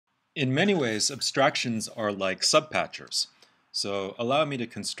In many ways, abstractions are like subpatchers. So allow me to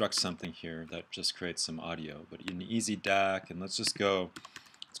construct something here that just creates some audio, but in easy DAC, and let's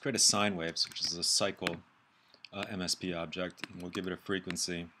create a sine waves, which is a cycle MSP object, and we'll give it a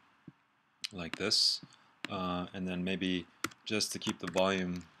frequency like this, and then maybe just to keep the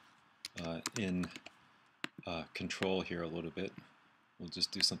volume in control here a little bit, we'll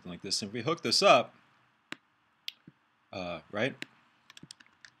just do something like this. And if we hook this up, right,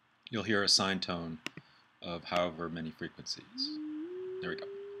 you'll hear a sine tone of however many frequencies. There we go.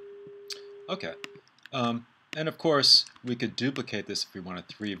 Okay. And of course, we could duplicate this if we wanted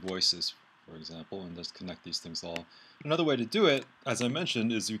 3 voices, for example, and just connect these things all. Another way to do it, as I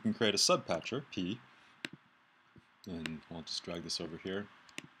mentioned, is you can create a subpatcher, P, and I'll just drag this over here,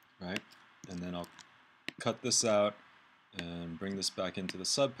 right? And then I'll cut this out and bring this back into the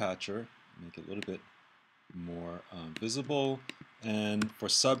subpatcher, make it a little bit more visible. And for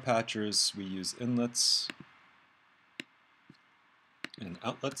subpatchers, we use inlets and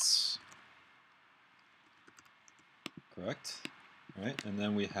outlets, correct? Right? And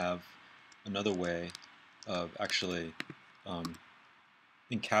then we have another way of actually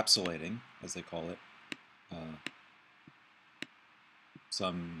encapsulating, as they call it,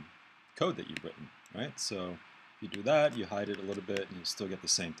 some code that you've written, right? So if you do that, you hide it a little bit, and you still get the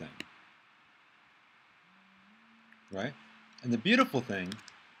same thing, right? And the beautiful thing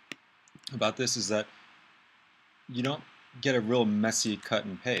about this is that you don't get a real messy cut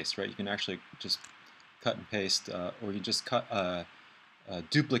and paste, right? You can actually just cut and paste, or you just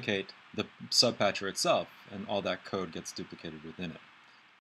duplicate the subpatcher itself, and all that code gets duplicated within it.